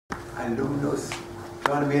alumnus,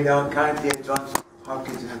 John Miller, currently at Johns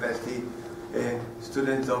Hopkins University,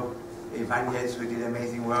 students of Ivan Yates, who did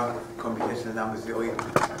amazing work, computational number theory.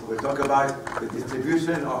 We'll talk about the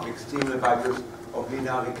distribution of extremal values of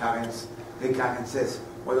linear recurrences. If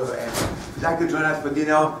you'd like to join us for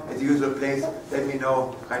dinner at the usual place, let me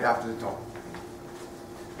know right after the talk.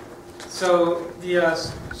 So the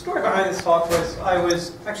story behind this talk was I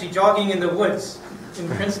was actually jogging in the woods in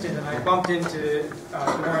Princeton, and I bumped into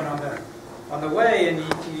Warren on the way, and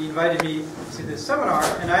he invited me to this seminar.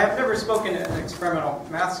 And I have never spoken at an experimental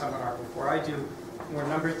math seminar before. I do more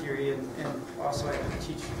number theory, and also I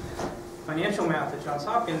teach financial math at Johns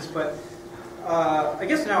Hopkins. But I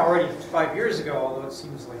guess now already 5 years ago, although it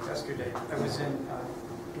seems like yesterday, I was in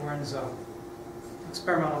Warren's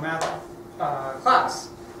experimental math class.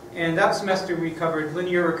 And that semester we covered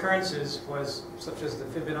linear recurrences, such as the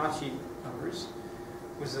Fibonacci numbers,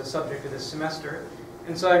 was the subject of this semester.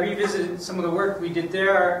 And so I revisited some of the work we did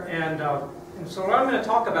there, and so what I'm going to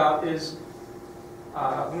talk about is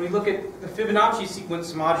when we look at the Fibonacci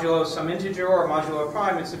sequence modulo some integer or modulo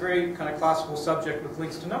prime, it's a very kind of classical subject with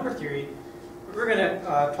links to number theory. But we're going to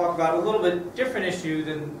talk about a little bit different issue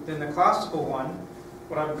than the classical one,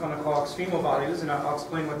 what I'm going to call extremal values, and I'll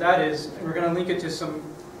explain what that is. And we're going to link it to some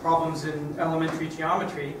problems in elementary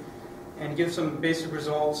geometry and give some basic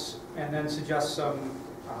results and then suggest some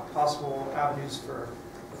possible avenues for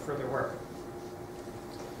further work.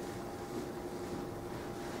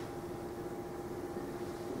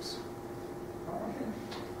 Oops.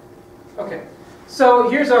 Okay, so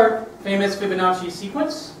here's our famous Fibonacci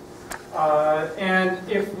sequence. And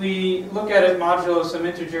if we look at it modulo some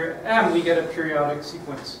integer m, we get a periodic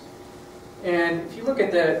sequence. And if you look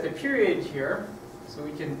at the period here, so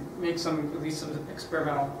we can make at least some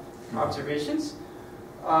experimental observations.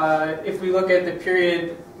 If we look at the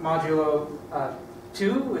period modulo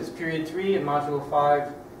 2, it's period 3, and modulo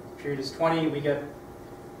 5, period is 20, we get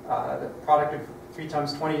the product of 3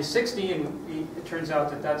 times 20 is 60, and it turns out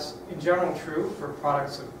that that's in general true for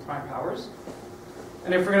products of prime powers.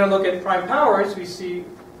 And if we're going to look at prime powers, we see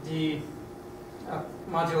the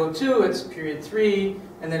modulo 2, it's period 3,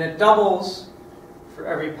 and then it doubles for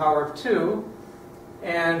every power of 2.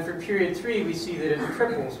 And for period 3, we see that it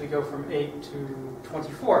triples. We go from 8 to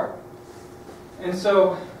 24. And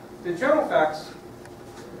so the general facts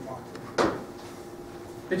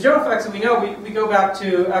that we know, we go back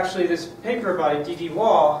to actually this paper by D.D.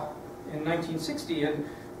 Wall in 1960. And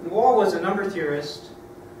Wall was a number theorist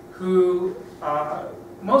who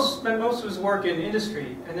spent most of his work in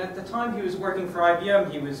industry. And at the time he was working for IBM,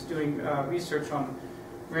 he was doing research on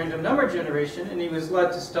random number generation, and he was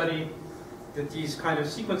led to study these kind of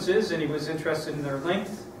sequences, and he was interested in their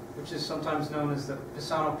length, which is sometimes known as the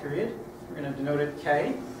Pisano period. We're going to denote it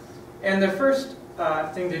K. And the first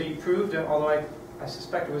thing that he proved, although I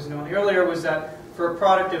suspect it was known earlier, was that for a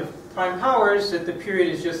product of prime powers, that the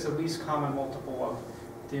period is just the least common multiple of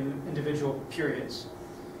the individual periods.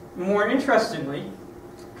 More interestingly,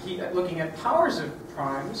 looking at powers of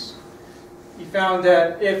primes, he found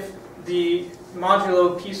that if the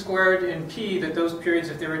modulo p squared and p, that those periods,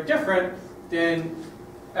 if they were different, then,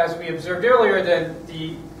 as we observed earlier, then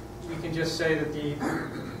we can just say that the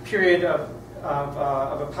period of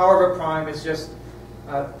a power of a prime is just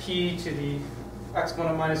p to the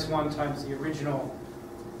exponent minus 1 times the original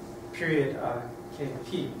period k of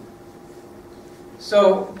p.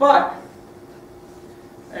 So,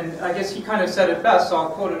 and I guess he kind of said it best, so I'll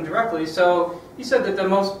quote him directly. So he said that the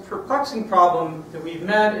most perplexing problem that we've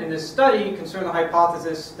met in this study concerned the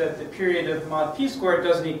hypothesis that the period of mod p squared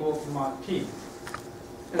doesn't equal to mod p.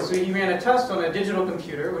 And so he ran a test on a digital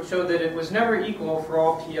computer which showed that it was never equal for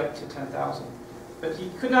all p up to 10,000. But he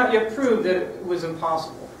could not yet prove that it was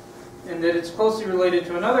impossible. And that it's closely related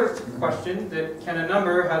to another question, that can a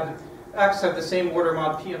number x have the same order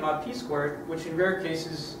mod p and mod p squared, which in rare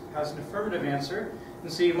cases has an affirmative answer.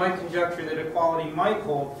 And so you might conjecture that equality might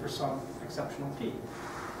hold for some exceptional p.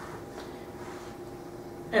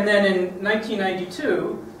 And then in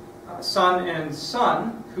 1992, Sun and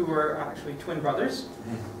Sun, who were actually twin brothers,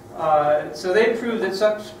 so they proved that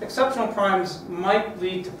such exceptional primes might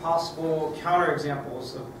lead to possible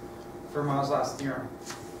counterexamples of Fermat's last theorem,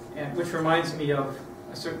 and which reminds me of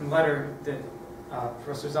a certain letter that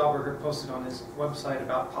Professor Zalberger posted on his website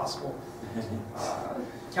about possible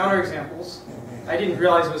counterexamples. I didn't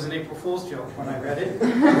realize it was an April Fool's joke when I read it,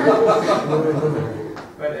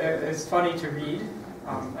 but it's funny to read.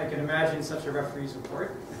 I can imagine such a referee's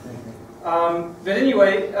report. But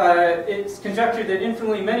anyway, it's conjectured that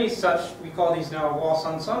infinitely many such, we call these now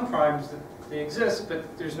Wall-Sun-Sun primes, that they exist,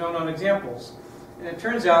 but there's no known examples. And it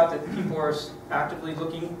turns out that people are actively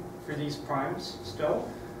looking for these primes still.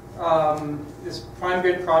 This prime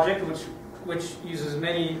grid project, which uses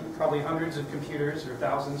many, probably hundreds of computers or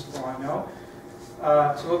thousands for all I know,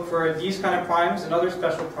 to look for these kind of primes and other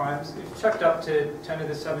special primes. They've checked up to 10 to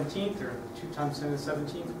the 17th or 2 times 10 to the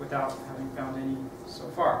 17th without having found any so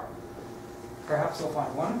far. Perhaps they'll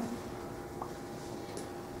find one.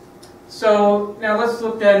 So now let's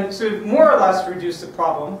look then, so more or less reduce the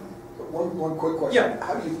problem. One quick question. Yeah.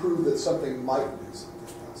 How do you prove that something might do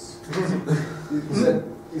something else?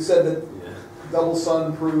 you said that double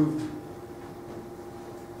sun proved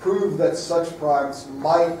that such primes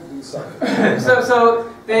might do something.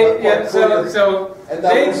 so they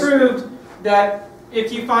proved that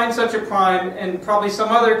if you find such a prime and probably some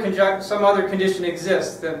other condition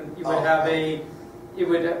exists, then you would have it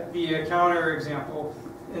would be a counterexample.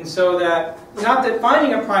 And so that, not that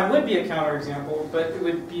finding a prime would be a counterexample, but it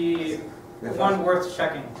would be one worth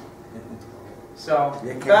checking. So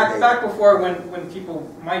back before when people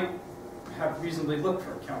might have reasonably looked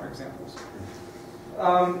for counterexamples.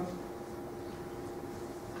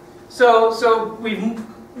 So we've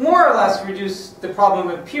more or less reduced the problem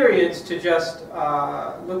of periods to just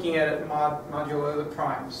looking at it modulo the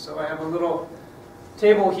primes. So I have a little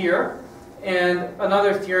table here, and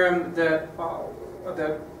another theorem that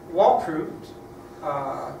Walt proved,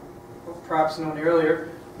 perhaps known earlier,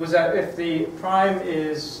 was that if the prime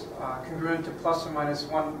is congruent to plus or minus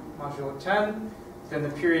 1 modulo 10, then the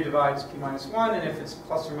period divides p minus 1, and if it's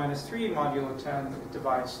plus or minus 3 modulo 10, it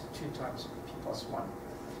divides 2 times p plus 1.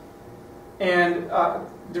 And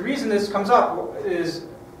the reason this comes up is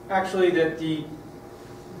actually that the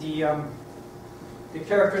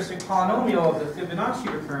characteristic polynomial of the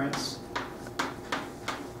Fibonacci recurrence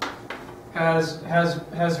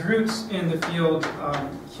has roots in the field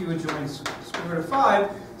q adjoins square root of 5.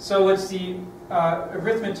 So it's the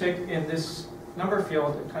arithmetic in this number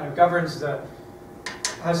field that kind of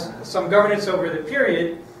has some governance over the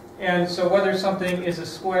period. And so whether something is a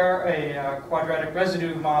square, a quadratic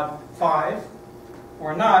residue mod 5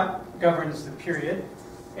 or not, governs the period.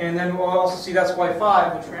 And then we'll also see that's why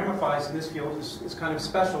 5, which ramifies in this field, is kind of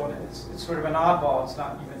special. And it's sort of an oddball. It's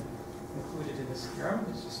not even included in this theorem.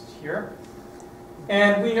 It's just here.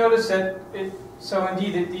 And we notice that so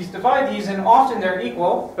indeed these divide these, and often they're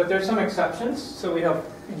equal, but there's some exceptions. So we have,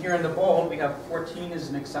 here in the bold, we have 14 is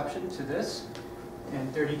an exception to this,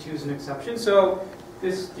 and 32 is an exception. So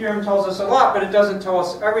this theorem tells us a lot, but it doesn't tell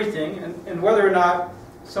us everything. And whether or not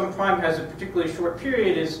some prime has a particularly short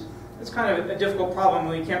period it's kind of a difficult problem.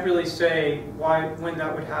 We can't really say when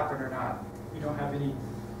that would happen or not. We don't have the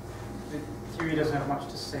theory doesn't have much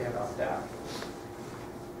to say about that.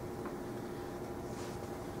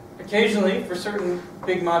 Occasionally, for certain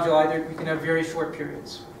big moduli, we can have very short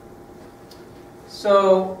periods.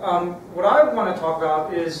 So what I want to talk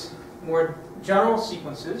about is more general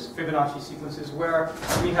sequences, Fibonacci sequences, where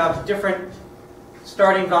we have different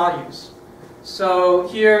starting values. So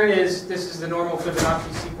this is the normal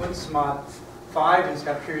Fibonacci sequence, mod 5, and it's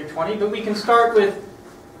got period 20. But we can start with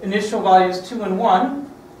initial values 2 and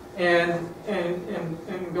 1, and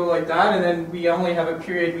go like that. And then we only have a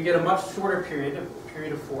period, we get a much shorter period, a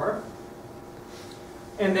period of 4.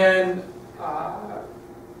 And then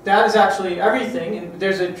that is actually everything. And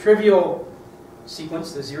there's a trivial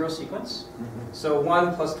sequence, the 0 sequence. Mm-hmm. So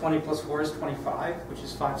 1 plus 20 plus 4 is 25, which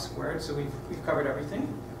is 5 squared. So we've covered everything.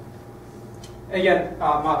 Again,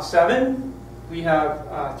 mod 7, we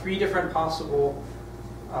have 3 different possible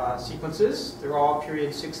sequences. They're all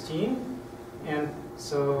period 16. And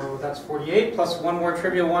so that's 48 plus one more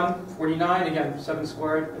trivial one, 49. Again, 7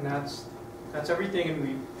 squared, and that's everything. And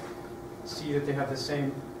we see that they have the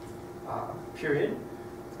same period.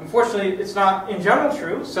 Unfortunately, it's not in general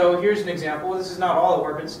true. So here's an example. This is not all the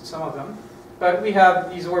orbits, some of them. But we have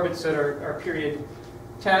these orbits that are period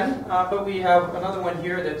 10. But we have another one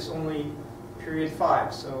here that's only period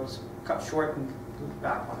 5. So it's cut short and looped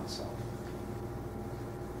back on itself.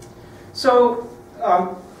 So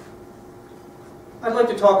I'd like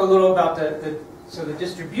to talk a little about the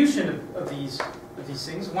distribution of these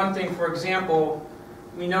things. One thing, for example,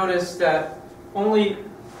 we notice that only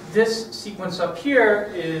this sequence up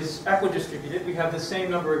here is equidistributed. We have the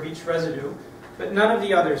same number of each residue, but none of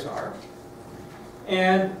the others are.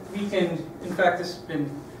 And we can, in fact, this has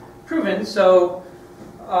been proven. So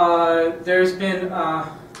there's been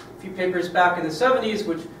a few papers back in the 70s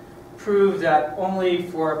which prove that only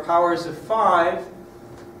for powers of 5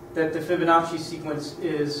 that the Fibonacci sequence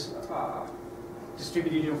is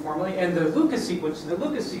distributed uniformly. And the Lucas sequence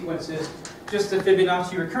is just the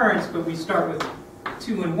Fibonacci recurrence, but we start with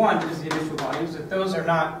 2 and 1 as the initial values. That those are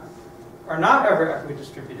are not ever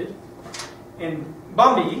equidistributed. In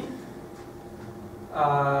Bumby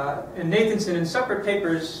and Nathanson in separate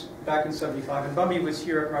papers back in '75, and Bumby was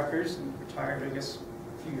here at Rutgers and retired, I guess, a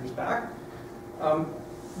few years back,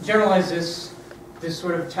 generalized this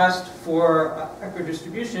sort of test for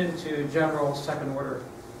equidistribution to general second-order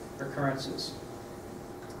recurrences.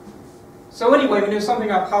 So anyway, we know something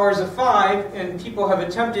about powers of 5, and people have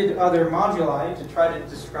attempted other moduli to try to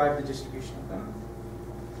describe the distribution of them.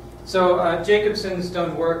 So Jacobson's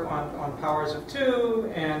done work on powers of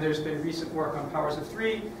 2, and there's been recent work on powers of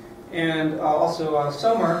 3, and also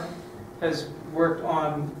Sommer has worked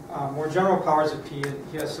on more general powers of p, and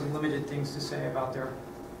he has some limited things to say about their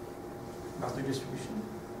distribution.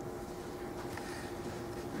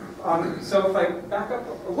 So if I back up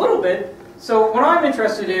a little bit, so what I'm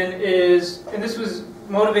interested in is, and this was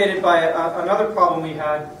motivated by another problem we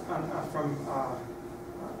had from a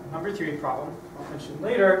number theory problem I'll mention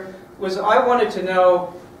later, was I wanted to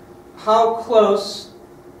know how close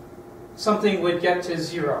something would get to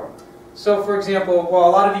 0. So for example, well, a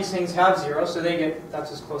lot of these things have 0, so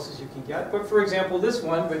that's as close as you can get. But for example, this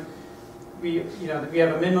one, we have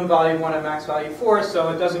a minimum value of 1 and max value 4, so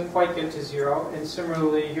it doesn't quite get to 0. And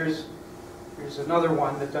similarly, here's another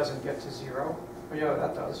one that doesn't get to 0. Oh, yeah,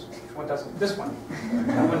 that does. Which one doesn't? This one.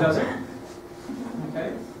 That one doesn't.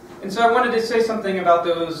 Okay. And so I wanted to say something about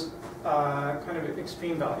those kind of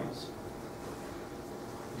extreme values.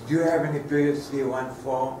 Do you have any periods 3, 1,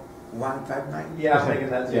 4, 1, 5, 9? Yeah, I'm thinking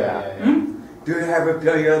that too. Yeah. Do you have a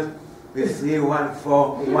period with 3, 1,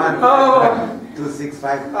 4, 1, 2, 6,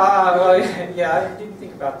 5? Well, yeah, I didn't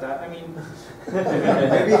think about that. I mean,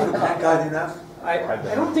 maybe if you crank out enough. I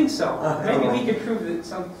don't think so. Maybe we could prove that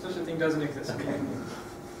such a thing doesn't exist.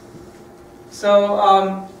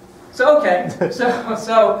 So okay.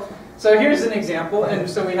 So here's an example, and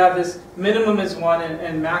so we have this minimum is 1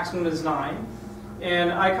 and maximum is 9,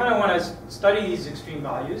 and I kind of want to study these extreme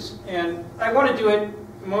values, and I want to do it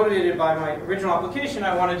motivated by my original application.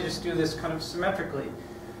 I want to just do this kind of symmetrically.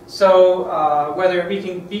 So whether we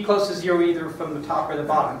can be close to 0 either from the top or the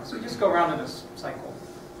bottom, so we just go around in this cycle.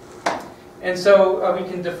 And so we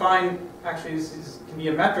can define, actually this can be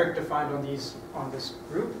a metric defined on this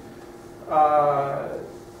group,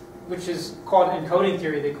 which is called, in coding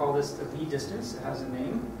theory, they call this the Lie distance. It has a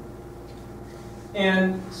name.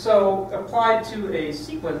 And so applied to a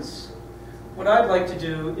sequence, what I'd like to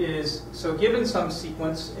do is, so given some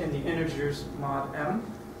sequence in the integers mod m,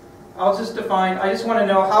 I'll just define, I just want to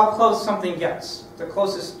know how close something gets, the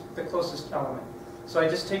closest element. So I'm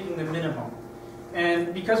just taking the minimum.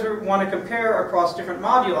 And because we want to compare across different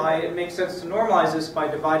moduli, it makes sense to normalize this by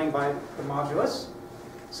dividing by the modulus.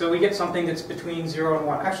 So we get something that's between 0 and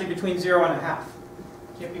 1. Actually, between 0 and a half.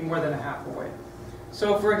 Can't be more than a half away.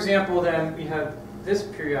 So for example, then, we have this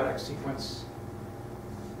periodic sequence.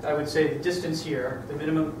 I would say the distance here, the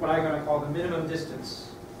minimum, what I'm going to call the minimum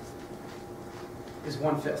distance, is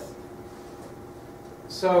 1/5.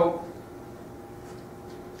 So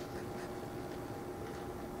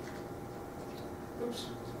oops,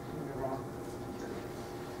 wrong.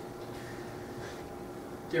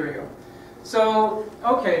 There we go. So,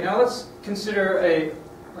 okay, now let's consider a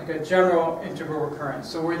general integral recurrence.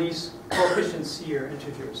 So where these coefficients C are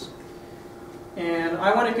integers. And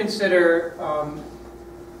I want to consider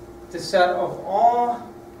the set of all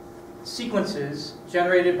sequences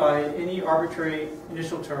generated by any arbitrary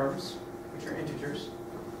initial terms, which are integers,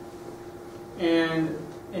 and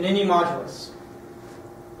in any modulus.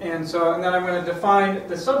 And then I'm going to define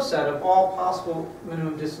the subset of all possible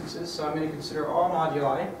minimum distances. So I'm going to consider all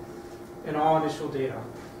moduli and all initial data.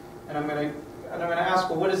 And I'm going to ask,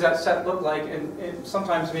 well, what does that set look like? And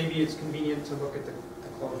sometimes maybe it's convenient to look at the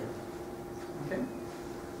closure. Okay?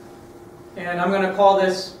 And I'm going to call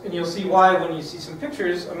this, and you'll see why when you see some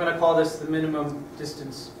pictures, I'm going to call this the minimum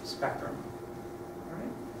distance spectrum. All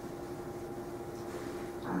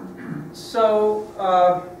right? So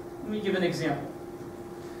let me give an example.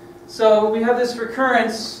 So we have this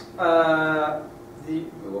recurrence, where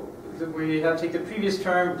you have to take the previous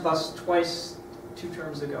term plus twice 2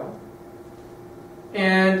 terms ago.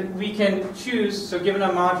 And we can choose, so given a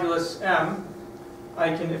modulus m,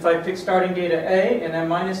 I can, if I pick starting data a and m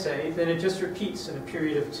minus a, then it just repeats in a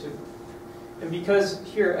period of 2. And because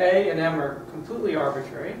here a and m are completely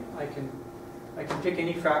arbitrary, I can pick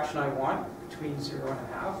any fraction I want between 0 and a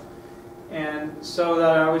half. And so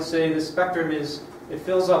that I would say the spectrum is, it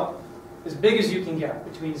fills up as big as you can get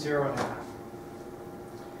between 0 and a half.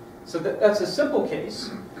 So that's a simple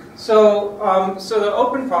case. So so the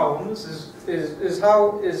open problems is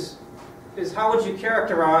how would you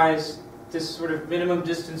characterize this sort of minimum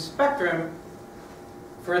distance spectrum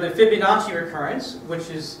for the Fibonacci recurrence, which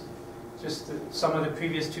is just the sum of the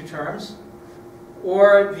previous two terms,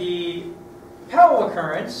 or the Pell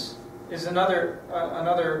recurrence is another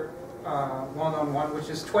well-known one, which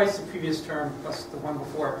is twice the previous term plus the one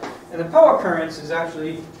before. And the Pell recurrence is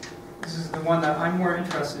actually, this is the one that I'm more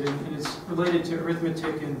interested in, and it's related to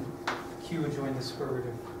arithmetic and q adjoin the square root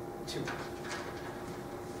of 2.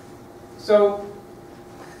 So,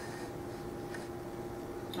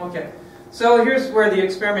 okay. So here's where the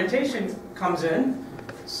experimentation comes in.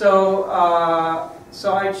 So,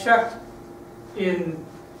 so I checked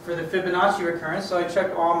for the Fibonacci recurrence, so I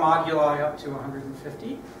checked all moduli up to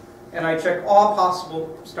 150, and I checked all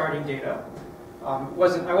possible starting data. I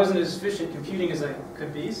wasn't as efficient computing as I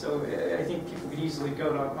could be, so I think people could easily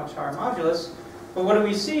go to a much higher modulus. But what do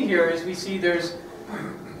we see here is we see there's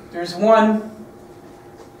one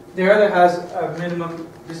there that has a minimum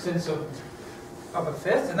distance of a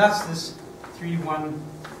fifth, and that's this 2, 1,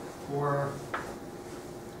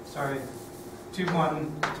 3,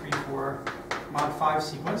 4 mod 5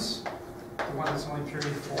 sequence, the one that's only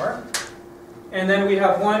period 4. And then we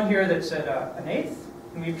have one here that's at an eighth,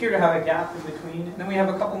 and we appear to have a gap in between. And then we have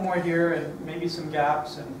a couple more here, and maybe some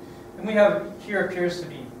gaps. And we have here appears to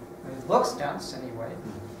be, it looks dense anyway.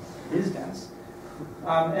 It is dense.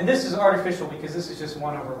 And this is artificial because this is just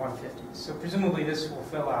 1 over 150. So presumably this will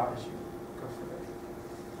fill out as you go further.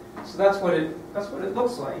 So that's what it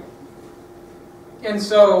looks like. And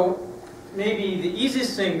so maybe the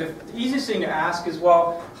easiest thing to ask is,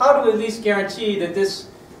 well, how do we at least guarantee that there's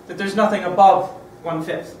nothing above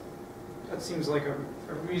 1/5? That seems like a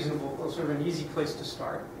reasonable, sort of an easy place to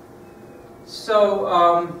start. So,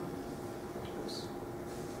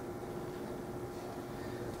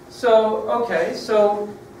 okay, so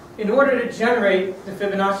in order to generate the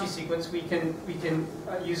Fibonacci sequence, we can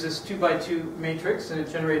use this 2 by 2 matrix, and it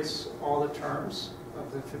generates all the terms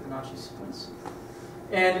of the Fibonacci sequence.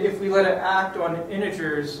 And if we let it act on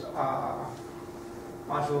integers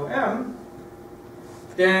modulo m,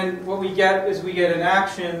 then what we get is we get an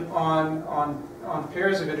action on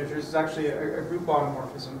pairs of integers. It's actually a group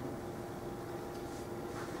automorphism.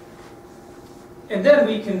 And then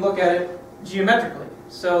we can look at it geometrically.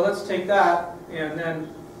 So let's take that and then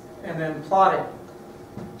plot it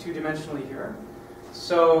two-dimensionally here.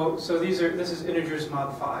 So this is integers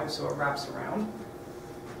mod 5, so it wraps around.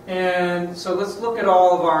 And so let's look at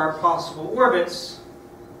all of our possible orbits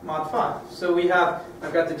mod 5. So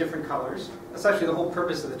I've got the different colors. That's actually the whole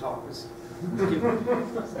purpose of the talk.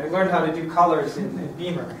 I learned how to do colors in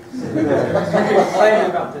Beamer. I'm very excited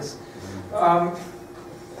about this.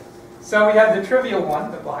 So we have the trivial one,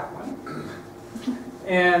 the black one,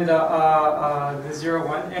 and the 0,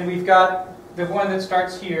 1. And we've got the one that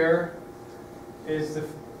starts here is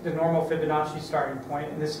the normal Fibonacci starting point,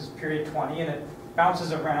 and this is period 20, and it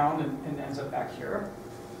bounces around and ends up back here.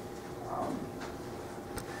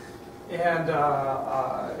 And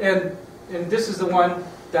this is the one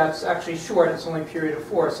that's actually short. It's only period of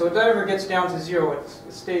 4. So if that ever gets down to 0,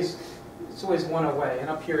 it's always 1 away, and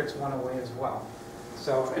up here it's 1 away as well.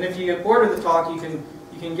 So, and if you get bored of the talk, you can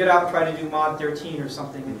get out and try to do mod 13 or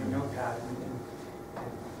something in your notepad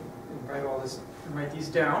and write all this and write these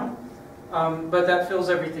down. But that fills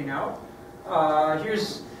everything out.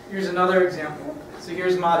 Here's another example. So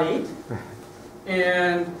here's mod 8,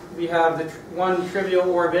 and we have the one trivial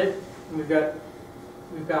orbit, and we've got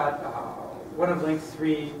one of length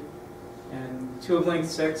 3 and 2 of length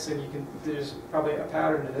 6, and there's probably a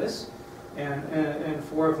pattern to this, and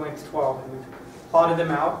 4 of length 12, and we've plotted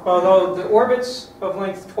them out. Although the orbits of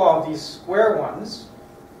length 12, these square ones,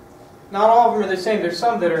 not all of them are the same. There's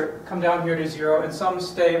some that come down here to 0, and some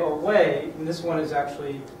stay away, and this one is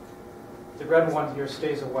actually, the red one here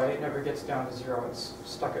stays away. It never gets down to 0. It's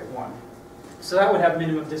stuck at 1. So that would have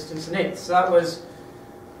minimum distance in eighths. So that was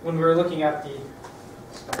when we were looking at the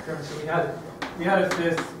spectrum. So we had a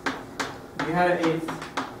fifth, we had an eighth,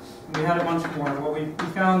 and we had a bunch more. Well, we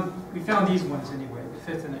found these ones anyway, the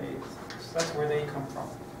fifth and the eighth. So that's where they come from.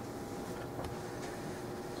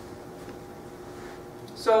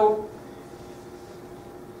 So,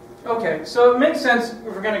 okay, so it makes sense if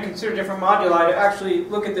we're going to consider different moduli to actually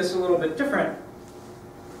look at this a little bit different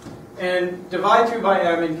and divide through by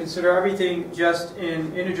m and consider everything just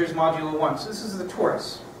in integers modulo 1. So this is the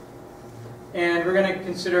torus. And we're going to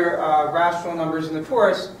consider rational numbers in the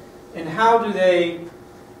torus, and how do they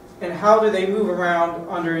move around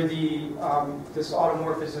under the this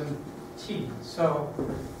automorphism T. So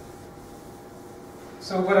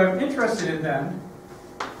what I'm interested in then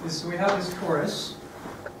is we have this torus.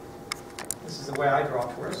 This is the way I draw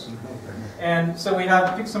torus. And so we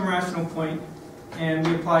have pick some rational point and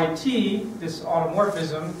we apply t, this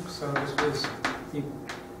automorphism, so this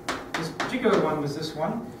particular one was this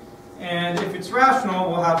one, and if it's rational,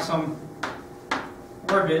 we'll have some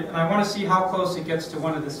orbit, and I want to see how close it gets to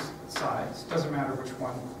one of the sides. Doesn't matter which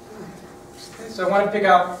one. Okay, so I want to pick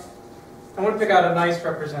out a nice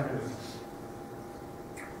representative.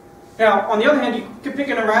 Now, on the other hand, you could pick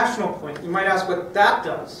an irrational point. You might ask what that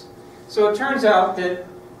does. So it turns out that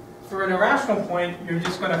for an irrational point, you're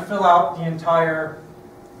just going to fill out the entire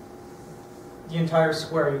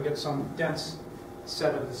square. You get some dense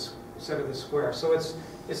set of the square. So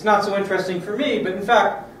it's not so interesting for me, but in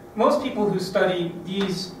fact, most people who study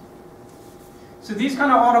these, so these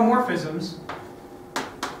kind of automorphisms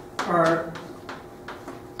are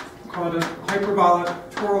called hyperbolic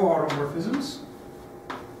toral automorphisms.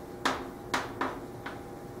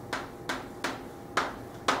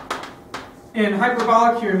 And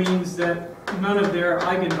hyperbolic here means that none of their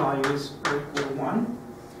eigenvalues are equal to 1.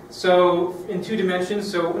 So in 2 dimensions,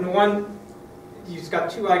 so in one, you've got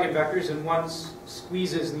 2 eigenvectors and one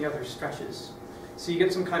squeezes and the other stretches. So you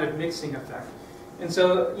get some kind of mixing effect. And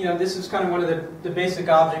so, you know, this is kind of one of the basic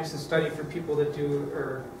objects in study for people that do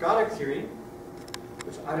ergodic theory,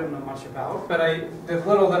 which I don't know much about. But the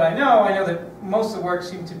little that I know that most of the work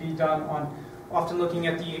seems to be done on often looking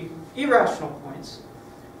at the irrational points.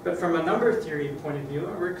 But from a number theory point of view,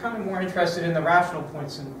 we're kind of more interested in the rational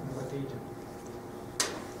points and what they do.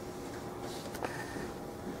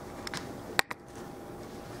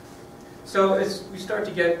 So as we start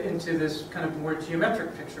to get into this kind of more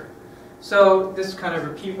geometric picture. So this kind of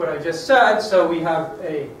repeat what I just said. So we have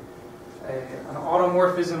an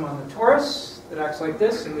automorphism on the torus that acts like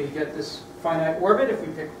this, and we get this finite orbit if we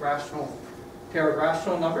pick pair of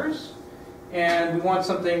rational numbers. And we want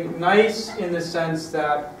something nice in the sense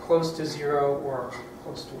that close to 0 or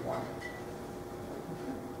close to 1.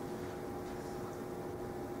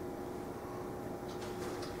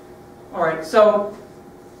 All right, so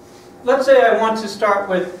let's say I want to start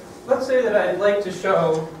with, let's say that I'd like to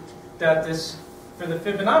show that this, for the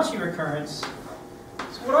Fibonacci recurrence,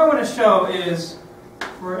 so what I want to show is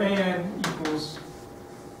for an equals,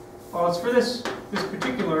 well, it's for this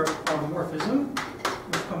particular automorphism,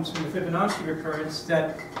 which comes from the Fibonacci recurrence,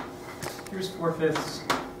 that here's 4/5,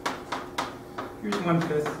 here's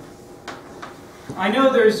 1/5. I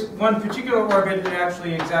know there's one particular orbit that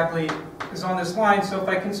actually exactly is on this line, so if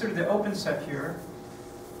I consider the open set here,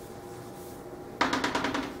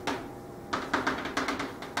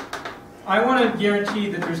 I want to guarantee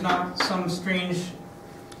that there's not some strange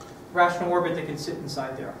rational orbit that can sit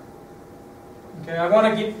inside there. Okay, I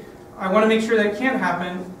want to make sure that it can't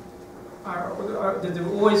happen. That there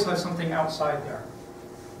will always have something outside there.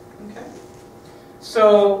 Okay.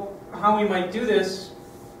 So how we might do this?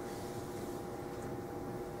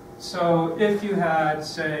 So if you had,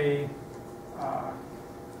 say,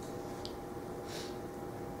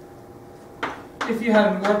 if you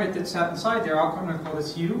had an orbit that sat inside there, I'm going to call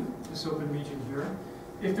this U, this open region here.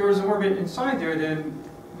 If there was an orbit inside there, then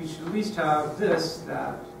we should at least have this,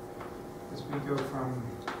 that, as we go from,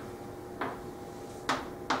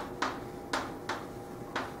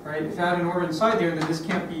 right? If I had an orbit inside there, then this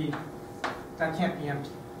can't be, that can't be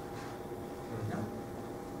empty. No?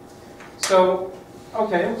 So,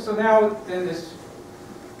 okay, so now then this,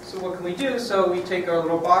 so what can we do? So we take our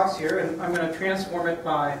little box here, and I'm going to transform it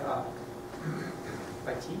by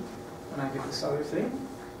t, when I get this other thing.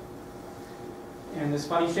 And this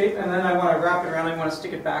funny shape, and then I want to wrap it around, I want to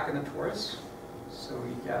stick it back in the torus. So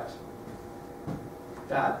we get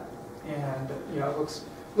that. And, you know, it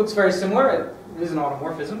looks very similar. It is an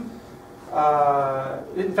automorphism.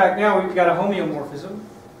 In fact, now we've got a homeomorphism.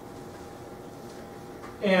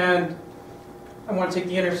 And I want to take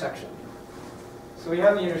the intersection. So we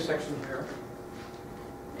have the intersection here.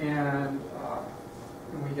 And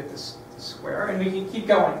we get this square. And we can keep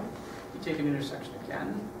going. We take an intersection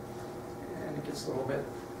again. And it gets a little bit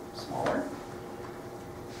smaller.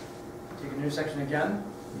 Take an intersection again.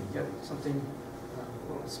 You get something a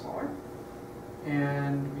little bit smaller.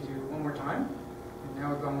 And we do one more time. And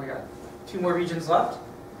now we've only got 2 more regions left.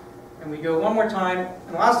 And we go one more time.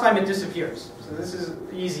 And last time it disappears. So this is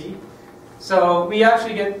easy. So we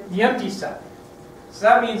actually get the empty set. So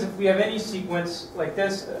that means if we have any sequence like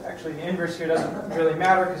this, actually the inverse here doesn't really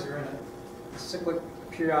matter because we're in a cyclic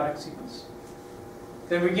periodic sequence,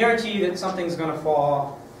 then we guarantee that something's going to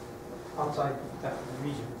fall outside that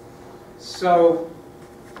region. So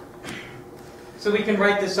we can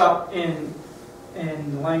write this up in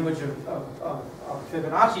the language of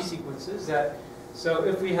Fibonacci sequences. That so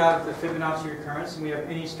if we have the Fibonacci recurrence and we have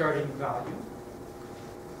any starting value,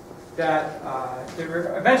 that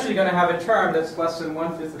we're eventually going to have a term that's less than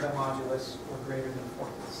 1/5 of the modulus or greater than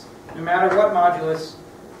 4/5. No matter what modulus,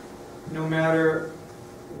 no matter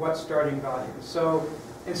what starting value. So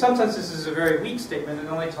in some sense, this is a very weak statement and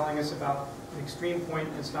only telling us about an extreme point.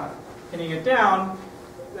 It's not pinning it down.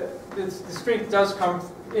 The strength does come,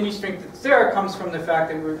 any strength that's there comes from the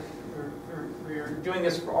fact that we're doing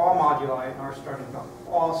this for all moduli and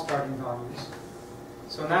all starting values.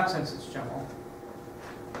 So in that sense, it's general.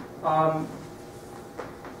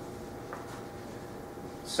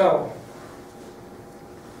 So,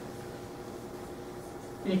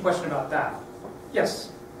 any question about that?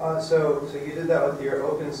 Yes? So you did that with your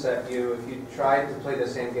open set view. If you tried to play the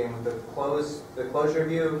same game with the closure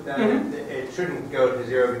view, then it shouldn't go to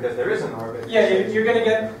 0 because there is an orbit. Yeah, you're going to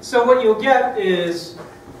get, so what you'll get is,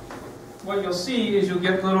 what you'll see is you'll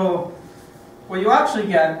get little, what you actually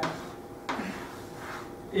get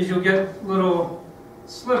is you'll get little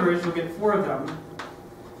slivers, you'll get 4 of them.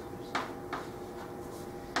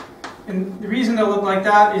 And the reason they'll look like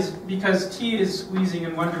that is because T is squeezing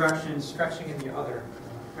in one direction and stretching in the other,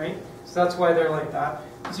 right? So that's why they're like that.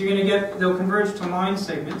 So you're going to get, they'll converge to line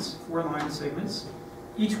segments, 4 line segments.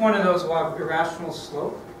 Each one of those will have irrational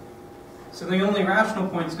slope. So the only rational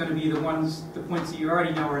point is going to be the points that you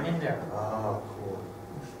already know are in there. Oh, cool.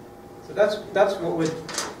 So that's what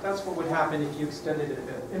would happen if you extended it a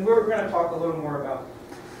bit. And we're going to talk a little more about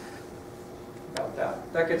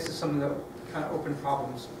that. That gets to some of the kind of open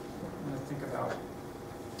problems I'm going to think about.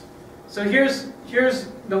 So here's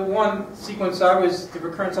the one sequence the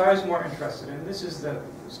recurrence I was more interested in. This is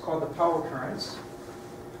it's called the power recurrence.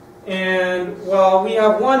 And well, we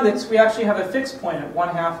have one we actually have a fixed point at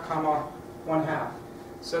 1/2, 1/2.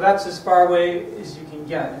 So that's as far away as you can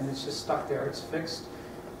get, and it's just stuck there. It's fixed.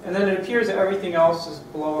 And then it appears that everything else is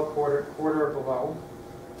below a quarter or below.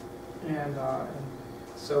 And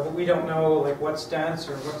so we don't know like what's dense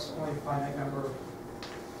or what's only a finite number of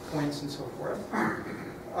points and so forth.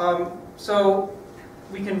 So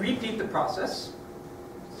we can repeat the process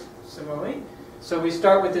similarly. So we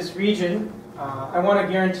start with this region. I want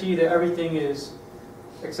to guarantee that everything is,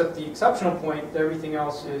 except the exceptional point, that everything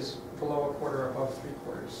else is below a quarter, above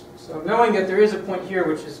 3/4. So knowing that there is a point here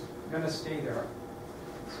which is going to stay there.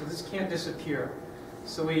 So this can't disappear.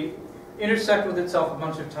 So we intersect with itself a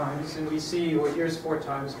bunch of times, and we see, well, here's 4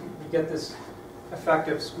 times. We get this effect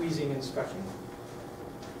of squeezing and stretching.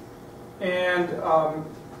 And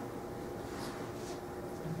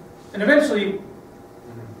eventually,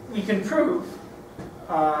 we can prove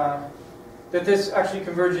that this actually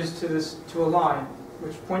converges to a line,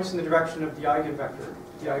 which points in the direction of the eigenvector,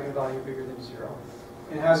 the eigenvalue bigger than 0.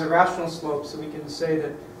 And it has a rational slope, so we can say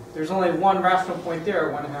that there's only one rational point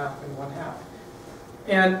there, 1/2 and 1/2.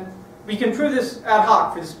 And we can prove this ad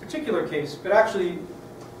hoc for this particular case, but actually,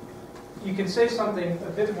 you can say something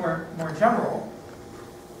a bit more general.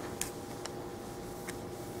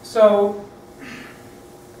 So,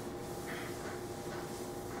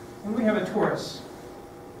 when we have a torus,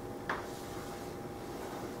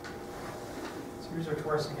 so here's our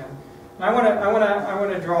torus again. And I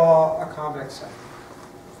want to draw a convex set.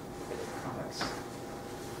 Convex.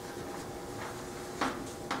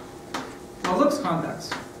 Well, it looks convex.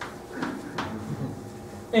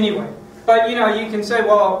 Anyway, but you can say,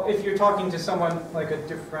 well, if you're talking to someone like a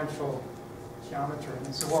differential geometry,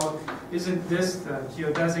 and so, well, isn't this the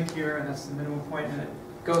geodesic here, and that's the minimum point, and it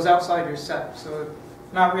goes outside your set, so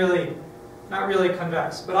not really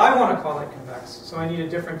convex. But I want to call it convex, so I need a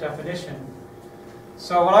different definition.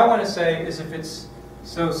 So what I want to say is if it's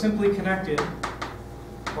so simply connected,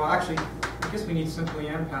 well, actually, I guess we need simply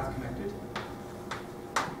and path connected.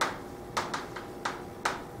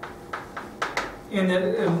 And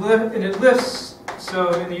it lifts,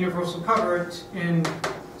 so in the universal cover,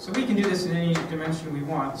 so we can do this in any dimension we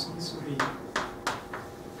want. So this would be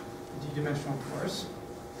d-dimensional torus.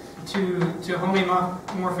 To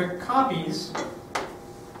homomorphic copies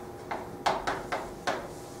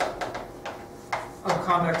of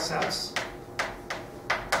convex sets.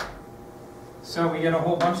 So we get a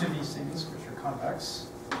whole bunch of these things, which are convex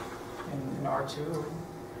in R2.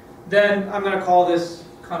 Then I'm going to call this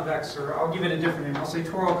convex, or I'll give it a different name. I'll say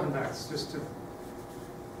toral convex, just to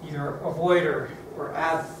either avoid or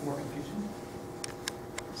add more confusion.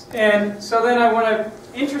 And so then I want to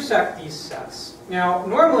intersect these sets. Now,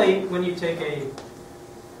 normally when you take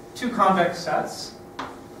two convex sets,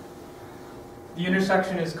 the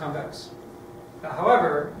intersection is convex.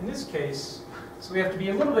 However, in this case, so we have to be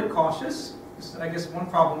a little bit cautious. I guess one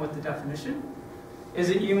problem with the definition is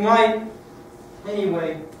that you might,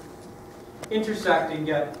 anyway, intersect and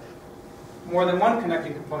get more than one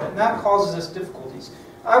connecting component, and that causes us difficulties.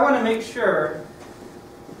 I want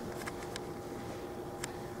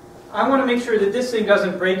to make sure that this thing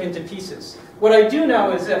doesn't break into pieces. What I do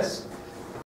know is this.